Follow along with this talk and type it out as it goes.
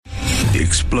The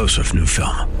explosive new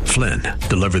film, Flynn,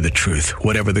 deliver the truth,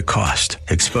 whatever the cost,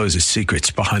 exposes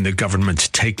secrets behind the government's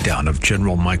takedown of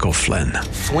General Michael Flynn.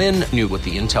 Flynn knew what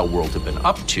the intel world had been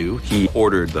up to. He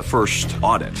ordered the first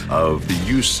audit of the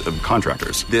use of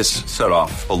contractors. This set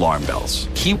off alarm bells.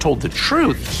 He told the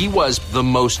truth. He was the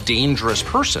most dangerous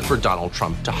person for Donald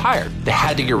Trump to hire. They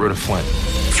had to get rid of Flynn.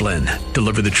 Flynn,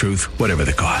 deliver the truth, whatever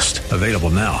the cost. Available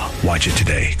now. Watch it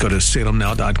today. Go to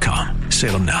salemnow.com.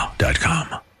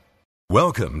 salemnow.com.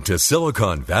 Welcome to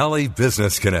Silicon Valley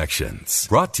Business Connections,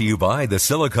 brought to you by the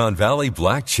Silicon Valley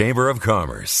Black Chamber of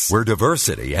Commerce, where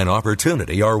diversity and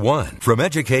opportunity are one, from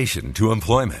education to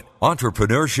employment,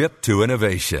 entrepreneurship to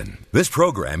innovation. This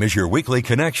program is your weekly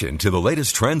connection to the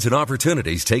latest trends and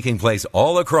opportunities taking place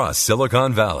all across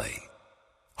Silicon Valley.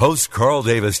 Host Carl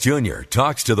Davis Jr.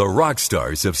 talks to the rock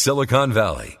stars of Silicon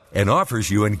Valley and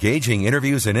offers you engaging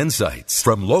interviews and insights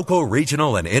from local,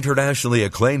 regional, and internationally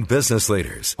acclaimed business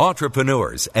leaders,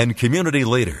 entrepreneurs, and community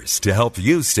leaders to help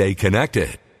you stay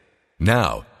connected.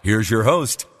 Now, here's your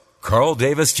host, Carl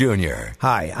Davis Jr.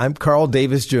 Hi, I'm Carl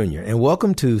Davis Jr., and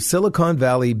welcome to Silicon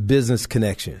Valley Business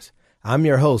Connections. I'm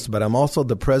your host, but I'm also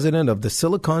the president of the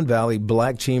Silicon Valley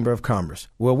Black Chamber of Commerce,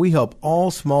 where we help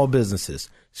all small businesses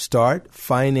start,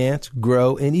 finance,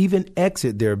 grow, and even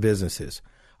exit their businesses.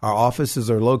 Our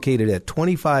offices are located at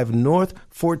 25 North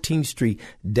 14th Street,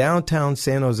 downtown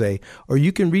San Jose, or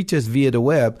you can reach us via the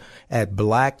web at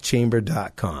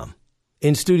blackchamber.com.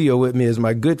 In studio with me is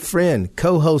my good friend,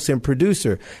 co-host, and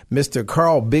producer, Mr.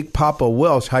 Carl Big Papa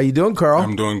Welsh. How you doing, Carl?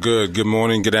 I'm doing good. Good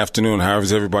morning, good afternoon. How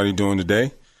is everybody doing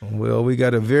today? Well, we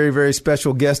got a very, very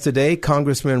special guest today,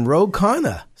 Congressman Ro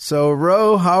Khanna. So,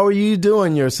 Ro, how are you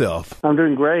doing yourself? I'm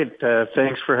doing great.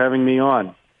 Thanks for having me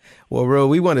on. Well, Ro,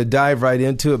 we want to dive right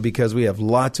into it because we have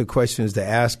lots of questions to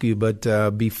ask you.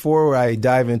 But before I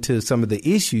dive into some of the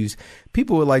issues,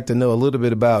 people would like to know a little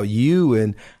bit about you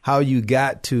and how you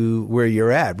got to where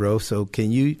you're at, Ro. So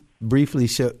can you briefly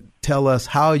tell us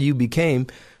how you became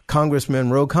Congressman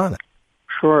Ro Khanna?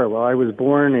 Sure. Well, I was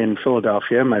born in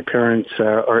Philadelphia. My parents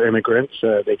are immigrants.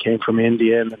 They came from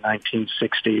India in the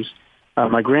 1960s.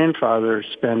 My grandfather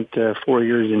spent 4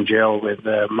 years in jail with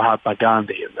Mahatma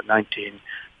Gandhi in the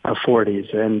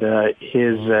 1940s, and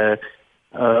his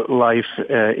life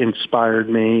inspired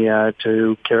me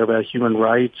to care about human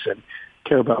rights and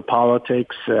care about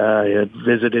politics. I had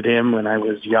visited him when I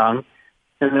was young.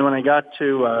 And then when I got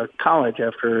to college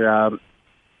after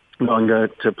going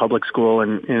to public school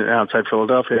and outside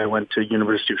Philadelphia, I went to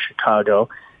University of Chicago,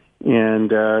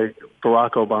 and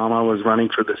Barack Obama was running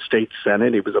for the state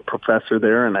senate. He was a professor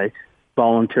there, and I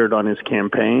volunteered on his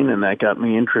campaign, and that got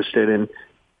me interested in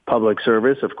public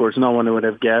service. Of course, no one would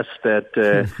have guessed that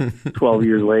 12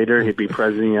 years later he'd be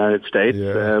president of the United States,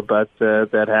 but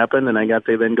that happened, and I got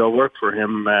to then go work for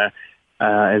him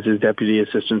as his Deputy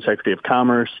Assistant Secretary of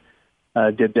Commerce.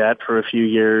 Did that for a few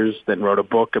years, then wrote a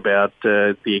book about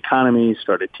the economy,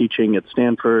 started teaching at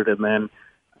Stanford, and then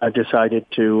I decided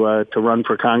to run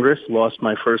for Congress, lost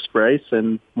my first race,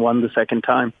 and won the second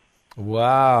time.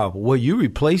 Wow. Well, you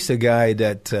replaced a guy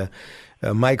that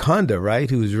Mike Honda, right?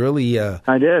 Who's really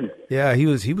I did. Yeah, he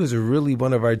was really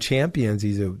one of our champions.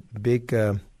 He's a big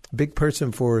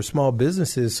person for small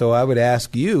businesses. So I would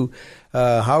ask you,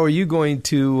 how are you going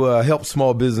to help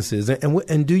small businesses?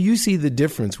 And do you see the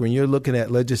difference when you're looking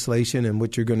at legislation and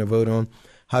what you're going to vote on,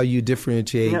 how you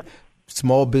differentiate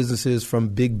small businesses from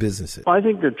big businesses? Well, I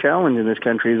think the challenge in this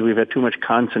country is we've had too much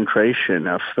concentration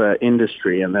of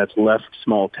industry, and that's left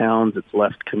small towns, it's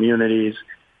left communities.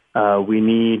 We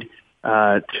need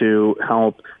to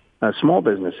help small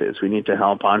businesses. We need to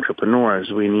help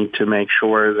entrepreneurs. We need to make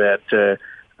sure that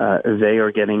they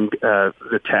are getting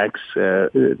the tax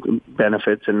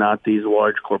benefits and not these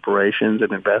large corporations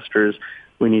and investors.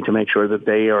 We need to make sure that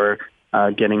they are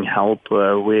getting help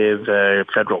with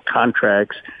federal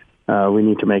contracts. We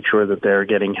need to make sure that they're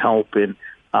getting help in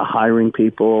hiring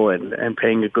people and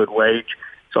paying a good wage.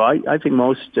 So I think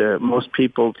most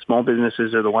people, small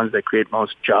businesses, are the ones that create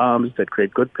most jobs, that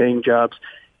create good paying jobs,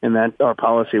 and that our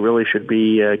policy really should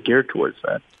be geared towards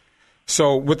that.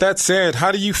 So with that said,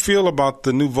 how do you feel about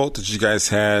the new vote that you guys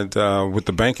had with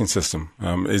the banking system?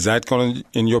 Is that going to,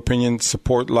 in your opinion,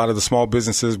 support a lot of the small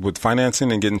businesses with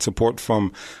financing and getting support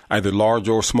from either large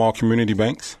or small community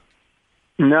banks?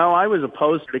 No, I was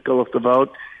opposed to the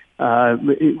vote.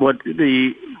 What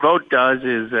the vote does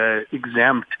is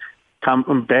exempt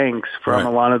banks from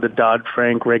a lot of the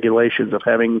Dodd-Frank regulations of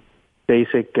having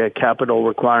basic capital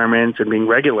requirements and being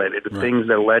regulated, the things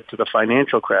that led to the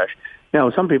financial crash. Now,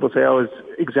 some people say, it's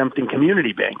exempting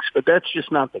community banks, but that's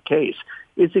just not the case.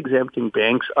 It's exempting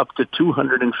banks up to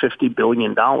 $250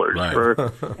 billion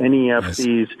for any of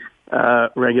these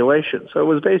regulation. So it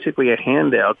was basically a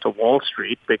handout to Wall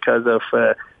Street because of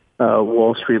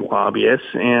Wall Street lobbyists,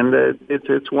 and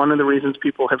it's one of the reasons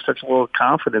people have such little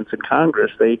confidence in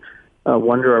Congress. They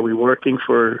wonder, are we working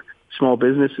for small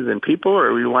businesses and people, or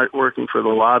are we working for the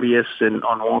lobbyists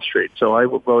on Wall Street? So I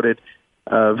voted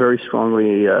very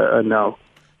strongly no.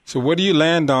 So where do you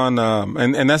land on,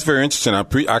 and that's very interesting,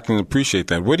 I can appreciate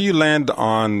that. Where do you land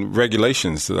on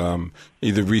regulations,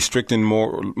 either restricting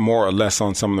more or less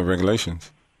on some of the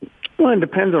regulations? Well, it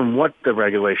depends on what the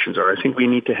regulations are. I think we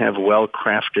need to have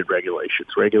well-crafted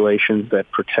regulations that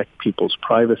protect people's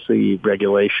privacy,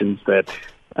 regulations that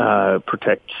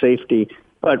protect safety,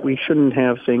 but we shouldn't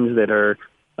have things that are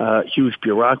huge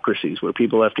bureaucracies where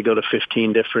people have to go to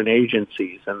 15 different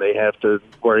agencies and they have to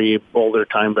worry all their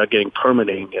time about getting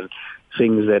permitting and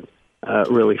things that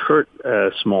really hurt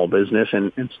small business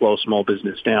and slow small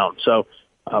business down. So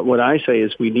what I say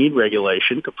is we need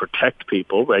regulation to protect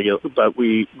people, but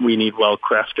we need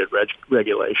well-crafted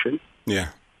regulation. Yeah.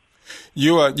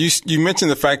 You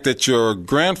mentioned the fact that your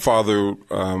grandfather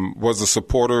was a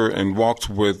supporter and walked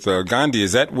with Gandhi.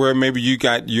 Is that where maybe you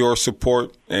got your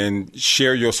support and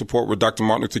share your support with Dr.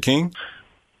 Martin Luther King?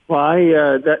 Well, I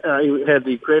had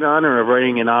the great honor of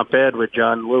writing an op-ed with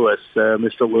John Lewis.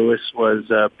 Mr. Lewis was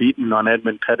beaten on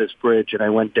Edmund Pettus Bridge, and I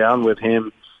went down with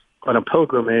him on a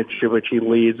pilgrimage, which he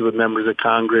leads with members of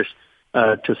Congress,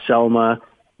 to Selma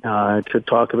to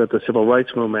talk about the civil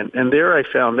rights movement. And there I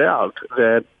found out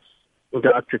that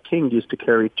Dr. King used to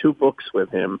carry two books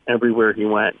with him everywhere he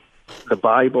went, the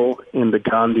Bible and the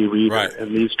Gandhi Reader. Right.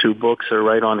 And these two books are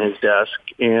right on his desk.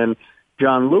 And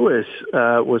John Lewis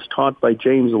was taught by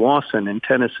James Lawson in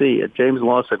Tennessee. James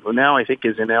Lawson, who now I think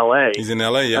is in L.A. He's in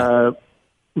L.A., yeah.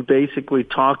 Basically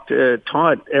taught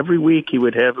every week. He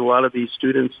would have a lot of these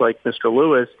students like Mr.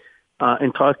 Lewis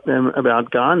and talk to them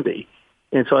about Gandhi.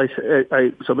 And so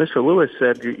so Mr. Lewis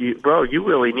said, bro, you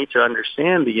really need to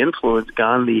understand the influence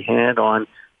Gandhi had on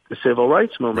the civil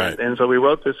rights movement. Right. And so we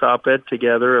wrote this op-ed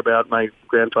together about my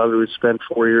grandfather who spent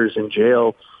 4 years in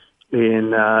jail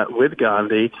with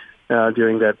Gandhi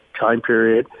during that time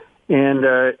period. And,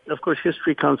 of course,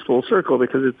 history comes full circle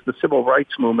because it's the civil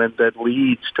rights movement that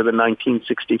leads to the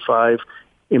 1965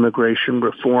 Immigration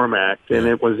Reform Act. And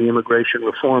it was the Immigration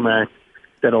Reform Act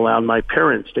that allowed my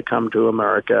parents to come to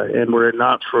America. And were it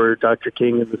not for Dr.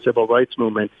 King and the civil rights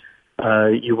movement,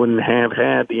 you wouldn't have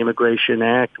had the Immigration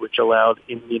Act, which allowed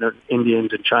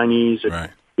Indians and Chinese and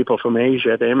people from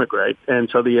Asia to immigrate. And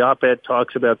so the op-ed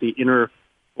talks about the inner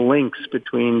links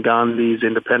between Gandhi's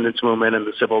independence movement and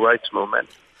the civil rights movement.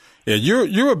 Yeah,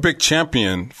 you're a big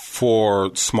champion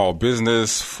for small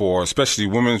business, for especially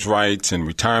women's rights and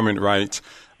retirement rights.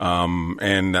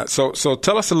 So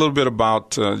tell us a little bit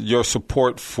about your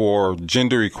support for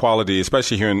gender equality,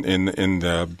 especially here in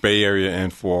the Bay Area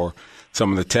and for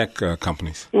some of the tech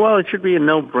companies. Well, it should be a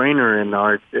no-brainer in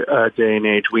our day and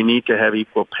age. We need to have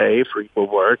equal pay for equal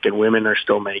work, and women are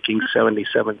still making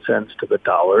 77 cents to the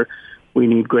dollar. We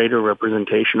need greater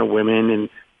representation of women in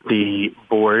the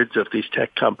boards of these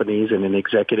tech companies and in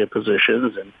executive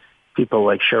positions, and people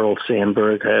like Sheryl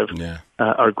Sandberg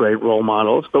are great role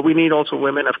models. But we need also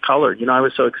women of color. I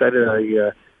was so excited.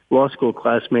 A law school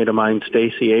classmate of mine,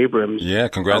 Stacey Abrams. Yeah,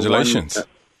 congratulations.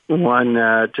 Won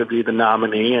to be the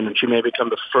nominee, and she may become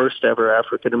the first ever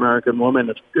African-American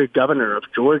woman governor of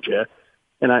Georgia.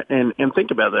 And think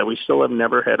about that. We still have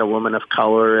never had a woman of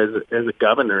color as a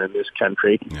governor in this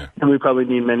country. Yeah. And we probably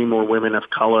need many more women of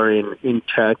color in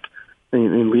tech,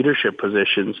 in leadership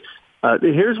positions.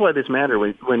 Here's why this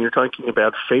matters when you're talking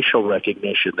about facial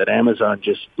recognition that Amazon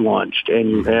just launched, and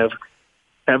you have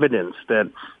evidence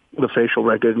that the facial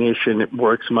recognition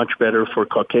works much better for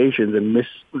Caucasians and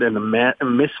the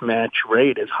mismatch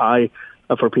rate is high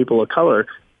for people of color.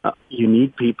 You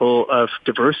need people of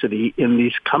diversity in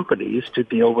these companies to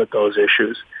deal with those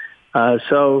issues.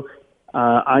 So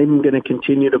I'm going to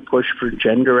continue to push for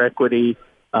gender equity,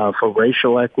 for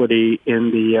racial equity in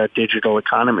the digital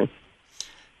economy.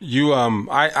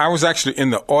 I was actually in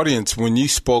the audience when you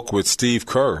spoke with Steve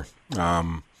Kerr.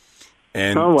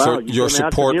 And oh, wow. So your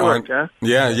support Newark, on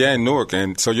in Newark,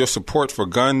 and so your support for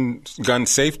gun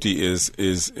safety is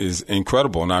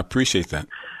incredible, and I appreciate that.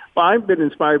 Well, I've been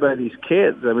inspired by these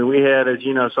kids. I mean, we had, as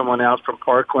you know, someone out from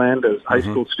Parkland, a high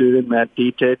school student, Matt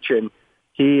Detich, and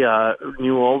he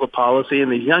knew all the policy.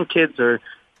 And these young kids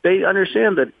they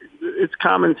understand that it's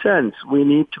common sense. We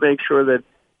need to make sure that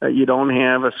you don't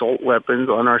have assault weapons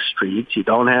on our streets. You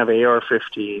don't have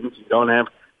AR-15s. You don't have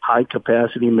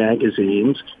high-capacity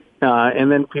magazines.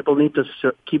 And then people need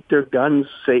to keep their guns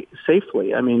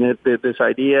safely. I mean, this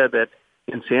idea that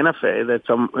in Santa Fe that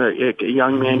a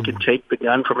young man can take the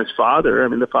gun from his father. I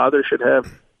mean, the father should have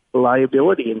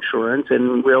liability insurance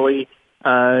and really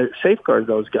safeguard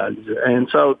those guns. And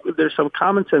so there's some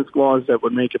common sense laws that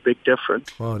would make a big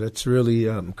difference. Wow, that's really,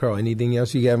 Carl, anything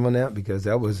else you have on that? Because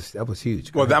that was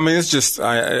huge. Well, I mean, it's just,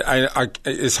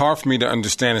 it's hard for me to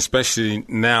understand, especially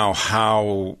now,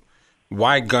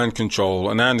 why gun control,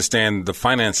 and I understand the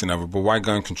financing of it, but why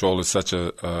gun control is such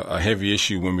a heavy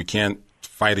issue when we can't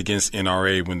fight against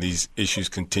NRA when these issues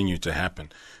continue to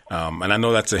happen. And I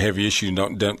know that's a heavy issue.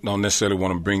 Don't necessarily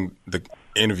want to bring the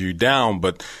interview down,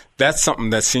 but that's something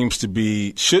that seems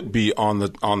to should be on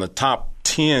the top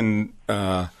 10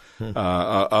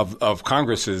 of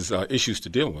Congress's issues to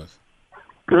deal with.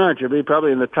 No, it should be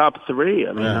probably in the top 3.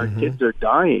 I mean, our kids are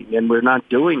dying, and we're not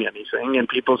doing anything. And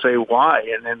people say, why?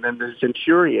 And then it's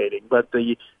infuriating. But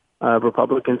the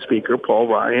Republican Speaker, Paul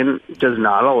Ryan, does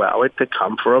not allow it to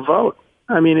come for a vote.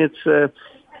 I mean, it's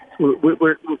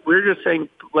we're just saying,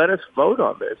 let us vote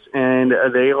on this. And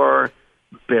they are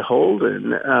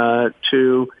beholden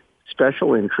to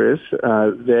special interests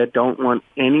that don't want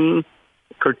any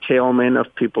curtailment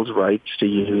of people's rights to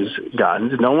use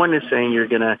guns. No one is saying you're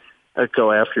going to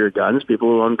go after your guns. People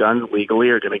who own guns legally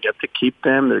are going to get to keep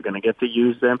them. They're going to get to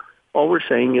use them. All we're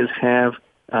saying is have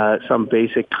some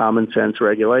basic common sense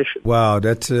regulation. Wow,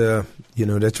 that's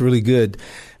that's really good.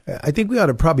 I think we ought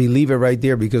to probably leave it right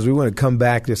there because we want to come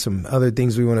back to some other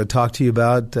things we want to talk to you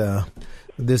about.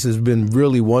 This has been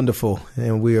really wonderful,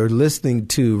 and we are listening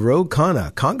to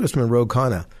Congressman Ro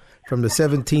Khanna from the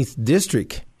 17th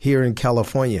District here in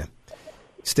California.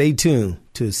 Stay tuned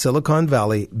to Silicon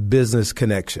Valley Business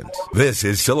Connections. This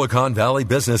is Silicon Valley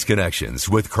Business Connections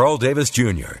with Carl Davis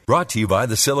Jr., brought to you by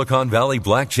the Silicon Valley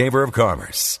Black Chamber of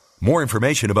Commerce. More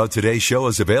information about today's show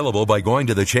is available by going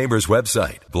to the Chamber's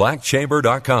website,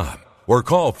 blackchamber.com, or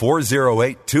call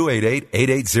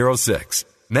 408-288-8806.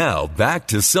 Now, back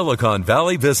to Silicon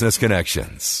Valley Business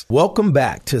Connections. Welcome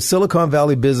back to Silicon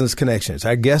Valley Business Connections.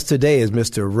 Our guest today is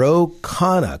Mr. Ro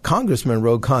Khanna, Congressman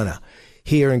Ro Khanna,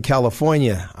 here in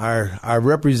California, our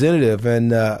representative.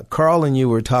 And Carl and you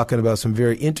were talking about some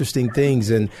very interesting things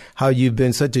and how you've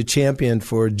been such a champion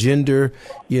for gender,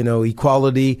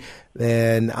 equality.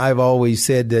 And I've always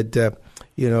said that,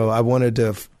 I wanted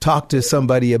to talk to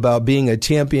somebody about being a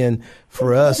champion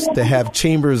for us to have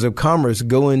chambers of commerce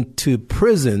go into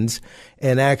prisons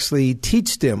and actually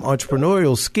teach them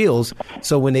entrepreneurial skills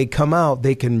so when they come out,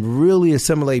 they can really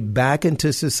assimilate back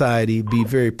into society, be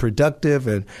very productive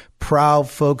and proud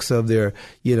folks of their,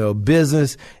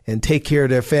 business and take care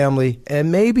of their family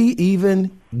and maybe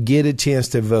even get a chance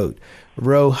to vote.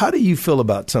 Ro, how do you feel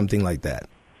about something like that?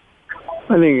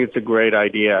 I think it's a great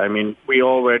idea. I mean, we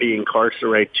already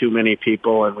incarcerate too many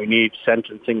people, and we need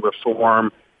sentencing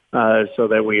reform so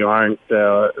that we aren't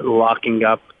locking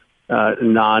up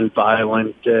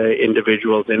nonviolent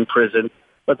individuals in prison.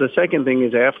 But the second thing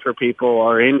is after people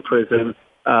are in prison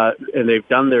and they've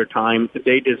done their time,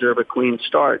 they deserve a clean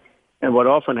start. And what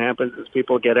often happens is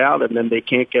people get out and then they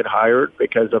can't get hired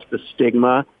because of the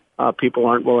stigma. People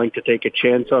aren't willing to take a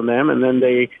chance on them, and then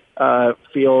they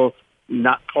feel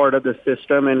not part of the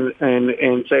system and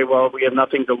say, well, we have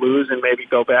nothing to lose and maybe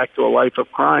go back to a life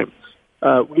of crime.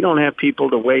 We don't have people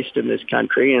to waste in this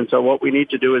country, and so what we need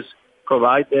to do is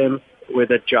provide them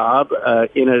with a job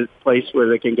in a place where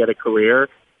they can get a career,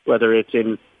 whether it's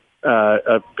in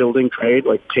a building trade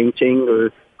like painting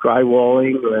or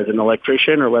drywalling or as an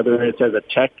electrician, or whether it's as a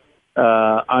tech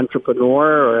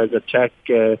entrepreneur or as a tech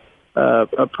a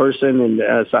person in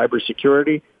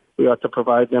cybersecurity. We ought to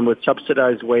provide them with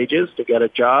subsidized wages to get a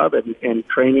job and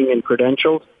training and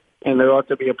credentials, and there ought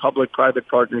to be a public-private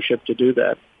partnership to do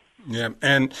that. Yeah,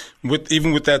 and with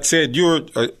that said, you're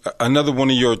another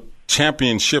one of your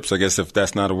championships, I guess if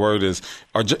that's not a word, is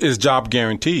job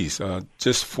guarantees,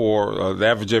 just for the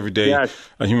average everyday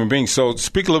human being. So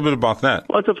speak a little bit about that.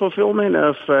 Well, it's a fulfillment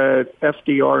of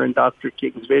FDR and Dr.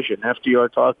 King's vision.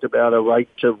 FDR talked about a right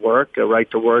to work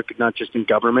not just in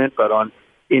government, but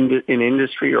in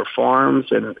industry or farms,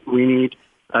 and we need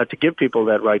to give people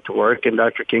that right to work. And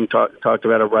Dr. King talked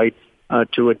about a right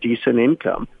to a decent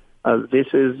income. This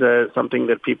is something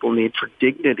that people need for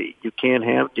dignity. You can't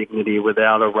have dignity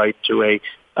without a right to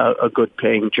a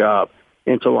good-paying job.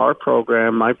 And so our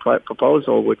program, my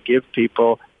proposal, would give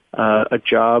people a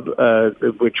job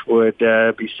which would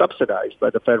be subsidized by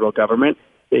the federal government.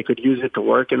 They could use it to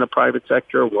work in the private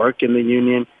sector, work in the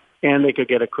union, and they could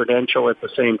get a credential at the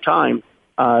same time.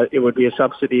 It would be a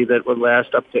subsidy that would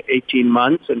last up to 18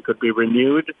 months and could be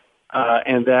renewed,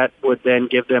 and that would then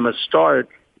give them a start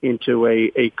into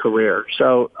a career.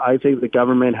 So I think the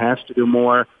government has to do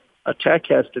more. Tech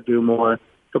has to do more.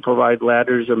 to provide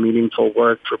ladders of meaningful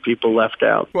work for people left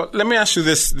out. Well, let me ask you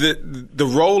this. The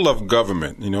role of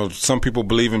government, some people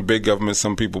believe in big government,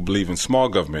 some people believe in small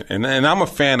government. And I'm a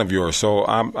fan of yours, so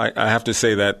I have to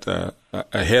say that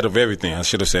ahead of everything. I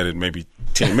should have said it maybe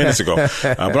 10 minutes ago.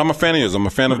 But I'm a fan of yours. I'm a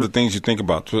fan of the things you think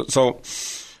about. So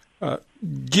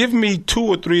give me 2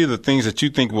 or 3 of the things that you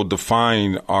think will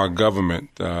define our government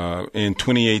in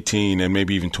 2018 and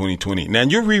maybe even 2020. Now,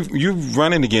 you're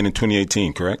running again in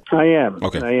 2018, correct? I am.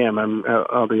 Okay. I am.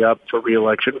 I'll be up for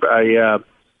re-election.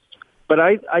 But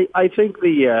I think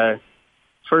the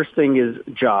first thing is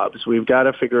jobs. We've got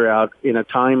to figure out, in a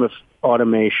time of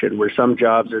automation where some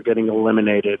jobs are getting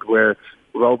eliminated, where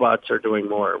robots are doing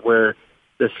more, where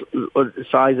the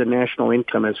size of national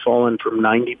income has fallen from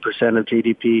 90% of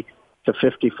GDP to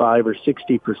 55 or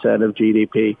 60% of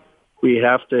GDP. We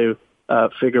have to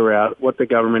figure out what the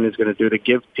government is going to do to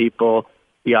give people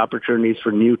the opportunities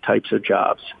for new types of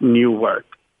jobs, new work.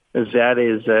 That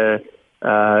is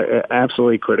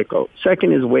absolutely critical.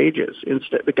 Second is wages.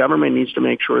 Instead, the government needs to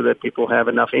make sure that people have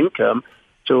enough income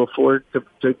to afford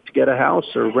to get a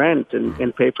house or rent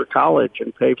and pay for college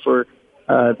and pay for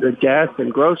the gas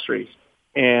and groceries.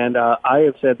 And I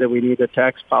have said that we need a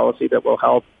tax policy that will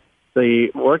help the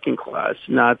working class,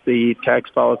 not the tax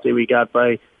policy we got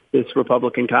by this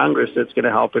Republican Congress that's going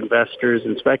to help investors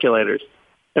and speculators.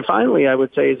 And finally, I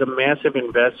would say is a massive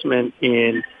investment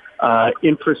in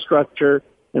infrastructure.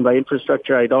 And by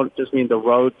infrastructure, I don't just mean the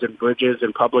roads and bridges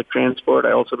and public transport.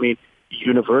 I also mean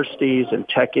universities and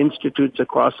tech institutes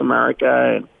across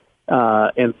America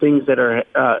and things that are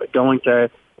going to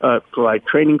provide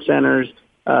training centers,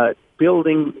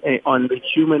 building on the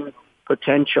human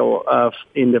potential of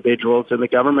individuals, and the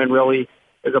government really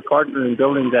is a partner in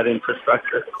building that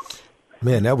infrastructure.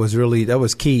 Man, that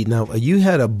was key. Now, you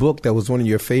had a book that was one of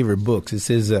your favorite books. It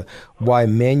says Why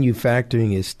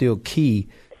Manufacturing is Still Key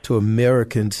to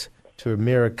America's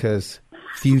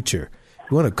Future.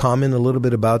 You want to comment a little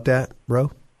bit about that,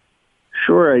 Ro?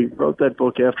 Sure. I wrote that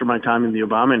book after my time in the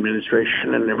Obama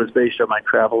administration, and it was based on my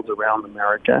travels around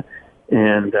America.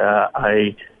 And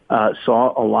I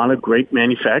saw a lot of great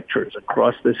manufacturers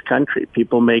across this country,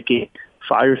 people making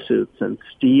fire suits and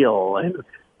steel and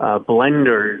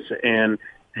blenders and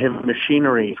heavy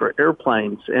machinery for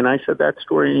airplanes. And I said that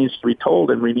story needs to be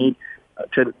told, and we need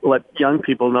to let young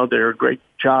people know there are great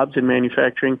jobs in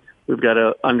manufacturing. We've got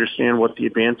to understand what the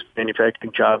advanced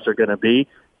manufacturing jobs are going to be.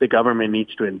 The government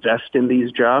needs to invest in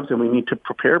these jobs, and we need to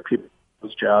prepare people for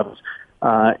those jobs.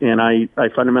 And I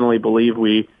fundamentally believe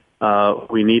we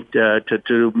need to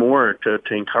do more to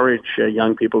encourage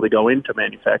young people to go into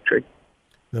manufacturing.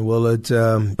 Well, it's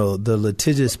the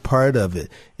litigious part of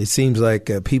it. It seems like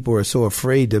people are so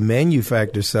afraid to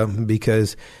manufacture something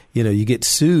because you get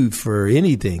sued for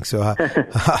anything. So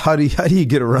how do you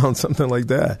get around something like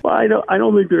that? Well, I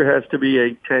don't think there has to be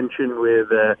a tension with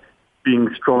being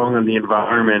strong on the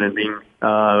environment and being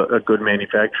a good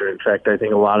manufacturer. In fact, I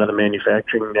think a lot of the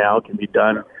manufacturing now can be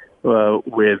done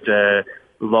with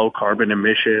low carbon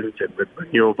emissions and with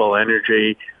renewable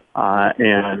energy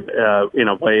and in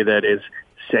a way that is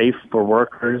safe for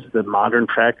workers. The modern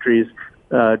factories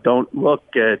don't look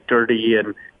dirty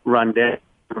and run down.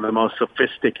 Some of the most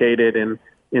sophisticated in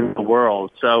the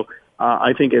world. So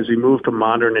I think as we move to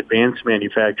modern advanced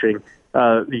manufacturing,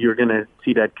 you're going to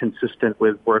see that consistent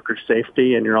with worker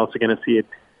safety, and you're also going to see it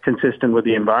consistent with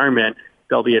the environment.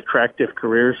 There'll be attractive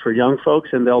careers for young folks,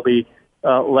 and they'll be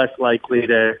less likely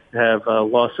to have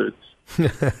lawsuits.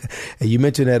 You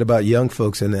mentioned that about young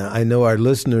folks, and I know our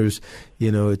listeners,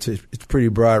 it's a pretty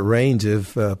broad range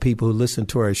of people who listen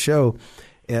to our show.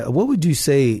 What would you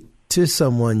say to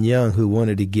someone young who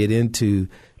wanted to get into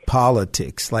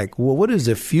politics? Like, well, what does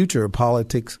the future of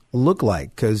politics look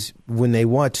like? Because when they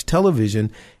watch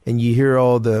television and you hear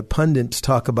all the pundits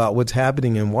talk about what's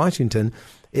happening in Washington,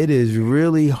 it is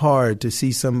really hard to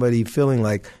see somebody feeling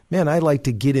like, man, I'd like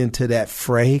to get into that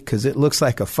fray, because it looks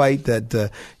like a fight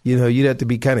that, you'd have to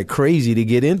be kind of crazy to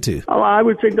get into. Oh, I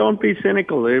would say don't be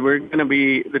cynical. The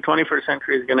 21st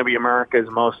century is going to be America's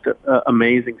most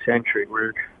amazing century.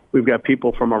 We've got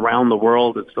people from around the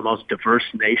world. It's the most diverse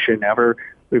nation ever.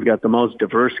 We've got the most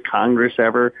diverse Congress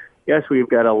ever. Yes, we've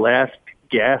got a last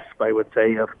gasp, I would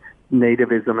say, of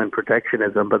nativism and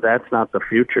protectionism, but that's not the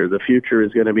future. The future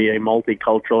is going to be a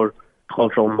multicultural,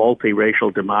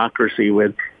 multiracial democracy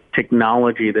with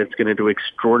technology that's going to do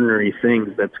extraordinary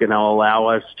things, that's going to allow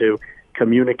us to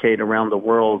communicate around the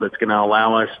world, that's going to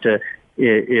allow us to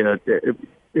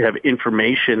have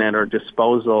information at our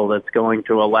disposal, that's going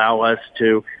to allow us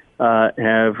to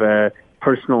have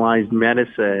personalized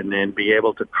medicine and be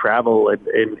able to travel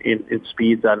in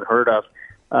speeds unheard of.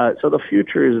 So the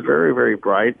future is very, very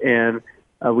bright, and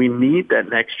we need that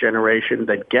next generation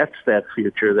that gets that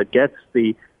future, that gets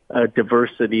the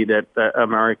diversity that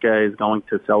America is going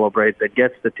to celebrate, that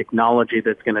gets the technology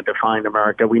that's going to define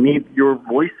America. We need your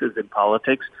voices in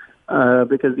politics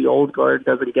because the old guard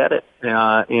doesn't get it,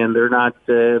 and they're not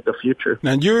the future.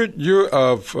 Now, you're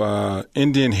of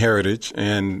Indian heritage,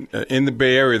 and in the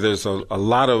Bay Area, there's a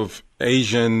lot of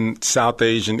Asian, South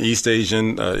Asian, East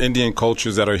Asian, Indian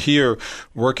cultures that are here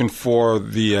working for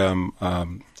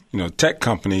the tech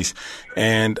companies.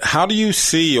 And how do you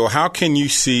see, or how can you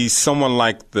see someone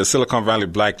like the Silicon Valley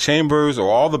Black Chambers or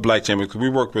all the Black Chambers? Because we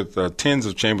work with tens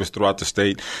of chambers throughout the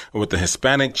state, with the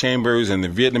Hispanic chambers and the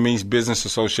Vietnamese business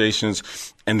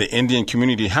associations and the Indian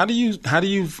community. How do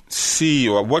you see,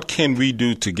 or what can we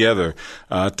do together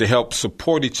to help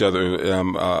support each other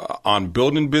on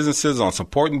building businesses, on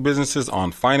supporting businesses,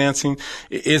 on financing?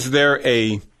 Is there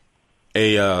a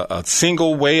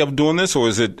single way of doing this, or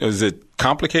is it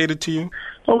complicated to you?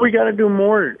 Well, we got to do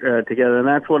more together, and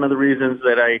that's one of the reasons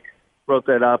that I wrote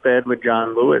that op-ed with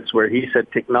John Lewis, where he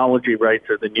said technology rights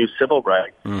are the new civil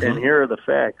rights. Mm-hmm. And here are the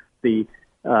facts. The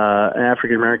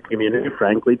African-American community,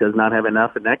 frankly, does not have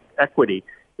enough equity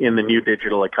in the new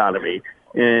digital economy.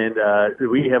 And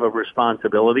we have a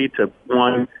responsibility to,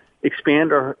 one,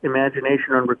 expand our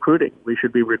imagination on recruiting. We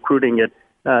should be recruiting at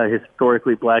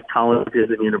historically black colleges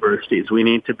and universities. We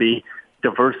need to be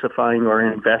diversifying our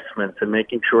investments and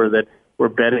making sure that we're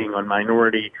betting on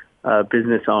minority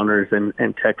business owners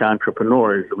and tech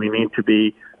entrepreneurs. We need to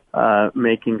be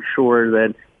making sure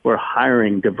that we're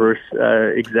hiring diverse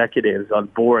executives on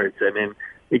boards and in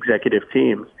executive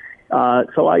teams.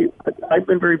 So I've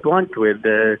been very blunt with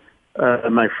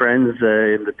my friends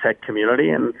in the tech community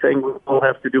and saying we all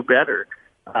have to do better.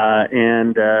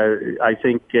 And I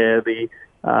think the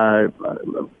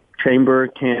Chamber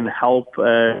can help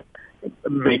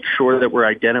make sure that we're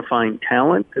identifying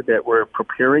talent, that we're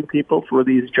preparing people for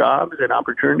these jobs and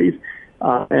opportunities,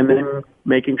 and then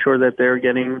making sure that they're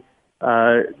getting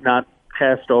not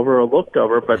passed over or looked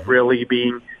over, but really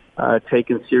being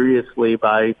taken seriously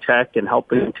by tech and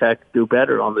helping tech do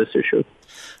better on this issue.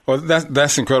 Well,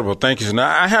 that's incredible. Thank you. So now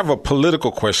I have a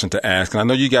political question to ask, and I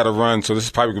know you got to run, so this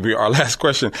is probably going to be our last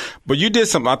question. But you did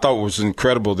something I thought was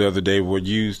incredible the other day, where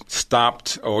you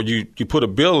stopped, or you put a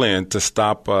bill in to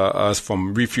stop us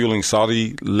from refueling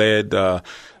Saudi-led the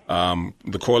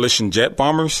coalition jet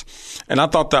bombers. And I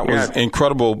thought that was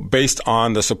incredible, based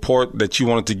on the support that you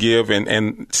wanted to give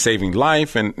and saving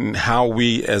life, and how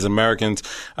we as Americans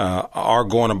are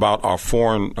going about our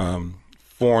foreign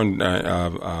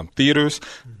theaters.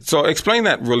 So explain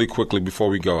that really quickly before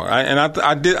we go.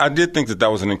 I did think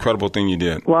that was an incredible thing you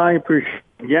did. Well, I appreciate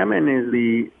it. Yemen is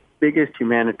the biggest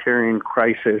humanitarian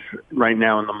crisis right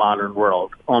now in the modern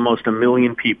world. Almost 1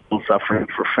 million people suffering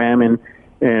from famine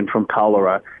and from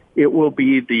cholera. It will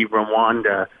be the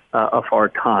Rwanda of our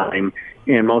time.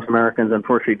 And most Americans,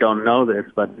 unfortunately, don't know this,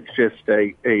 but it's just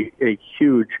a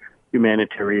huge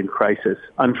humanitarian crisis.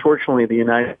 Unfortunately, the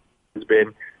United States has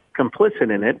been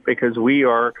complicit in it because we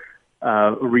are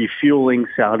refueling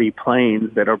Saudi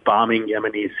planes that are bombing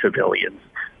Yemeni civilians.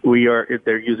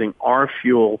 They're using our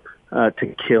fuel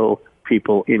to kill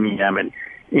people in Yemen.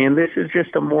 And this is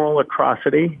just a moral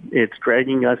atrocity. It's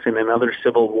dragging us in another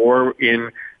civil war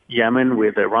in Yemen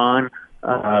with Iran.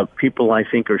 People, I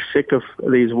think, are sick of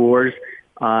these wars,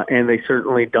 and they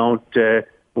certainly don't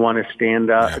want to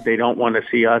stand up. They don't want to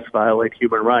see us violate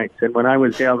human rights. And when I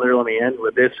was down there, let me end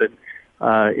with this,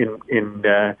 in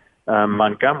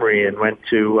Montgomery, and went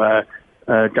to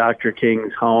Dr.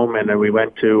 King's home, and then we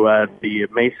went to the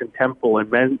Mason Temple in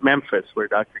Memphis, where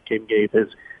Dr. King gave his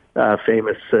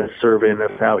famous sermon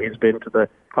of how he's been to the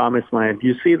Promised Land.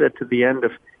 You see that to the end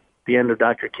of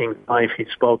Dr. King's life, he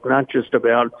spoke not just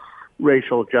about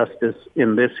racial justice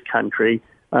in this country,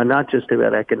 not just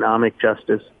about economic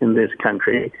justice in this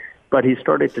country, but he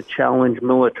started to challenge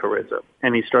militarism,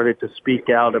 and he started to speak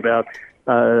out about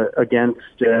against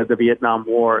the Vietnam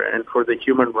War and for the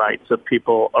human rights of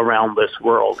people around this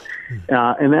world.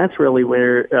 And that's really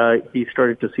where he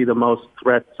started to see the most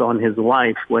threats on his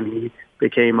life, when he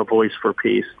became a voice for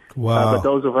peace. Wow. But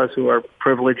those of us who are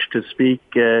privileged to speak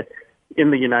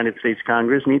in the United States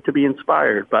Congress need to be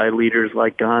inspired by leaders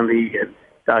like Gandhi and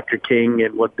Dr. King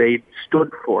and what they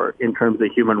stood for in terms of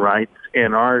human rights.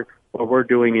 And what we're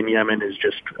doing in Yemen is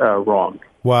just wrong.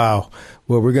 Wow.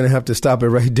 Well, we're going to have to stop it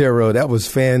right there, Ro. That was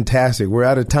fantastic. We're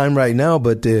out of time right now,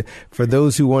 but for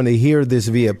those who want to hear this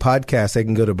via podcast, they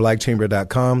can go to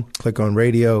blackchamber.com, click on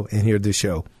radio, and hear the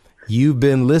show. You've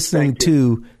been listening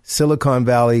to Silicon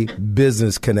Valley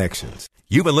Business Connections.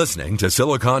 You've been listening to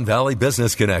Silicon Valley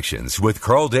Business Connections with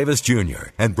Carl Davis Jr.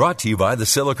 and brought to you by the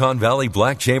Silicon Valley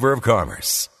Black Chamber of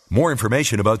Commerce. More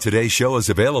information about today's show is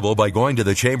available by going to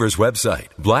the Chamber's website,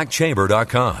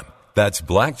 blackchamber.com. That's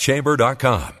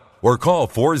blackchamber.com. Or call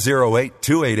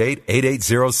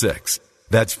 408-288-8806.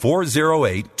 That's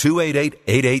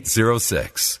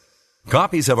 408-288-8806.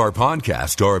 Copies of our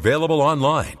podcast are available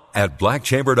online at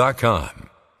blackchamber.com.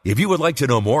 If you would like to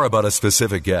know more about a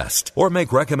specific guest or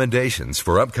make recommendations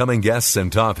for upcoming guests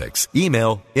and topics,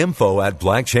 email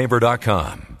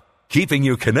info@blackchamber.com. Keeping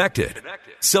you connected.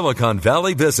 Silicon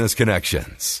Valley Business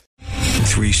Connections.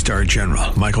 3-star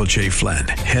General Michael J. Flynn,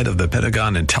 head of the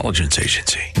Pentagon Intelligence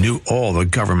Agency, knew all the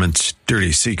government's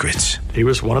dirty secrets. He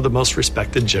was one of the most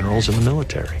respected generals in the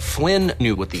military. Flynn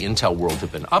knew what the intel world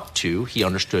had been up to. He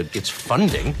understood its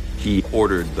funding. He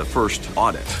ordered the first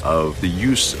audit of the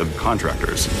use of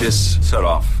contractors. This set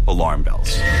off alarm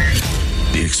bells.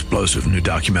 The explosive new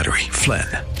documentary, Flynn,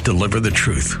 Deliver the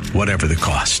Truth, Whatever the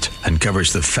Cost,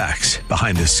 uncovers the facts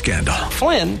behind this scandal.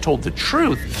 Flynn told the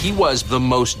truth. He was the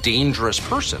most dangerous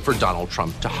person for Donald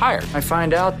Trump to hire. I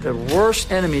find out the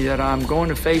worst enemy that I'm going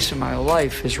to face in my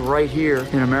life is right here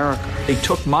in America. They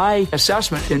took my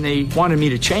assessment and they wanted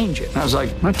me to change it. And I was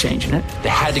like, I'm not changing it. They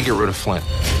had to get rid of Flynn.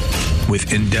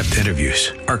 With in-depth interviews,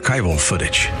 archival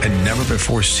footage, and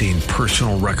never-before-seen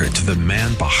personal records of the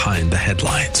man behind the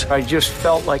headlines. I just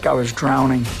felt like I was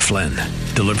drowning. Flynn,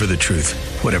 Deliver the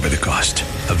Truth, Whatever the Cost.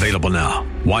 Available now.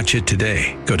 Watch it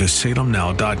today. Go to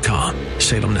salemnow.com.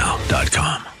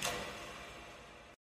 salemnow.com.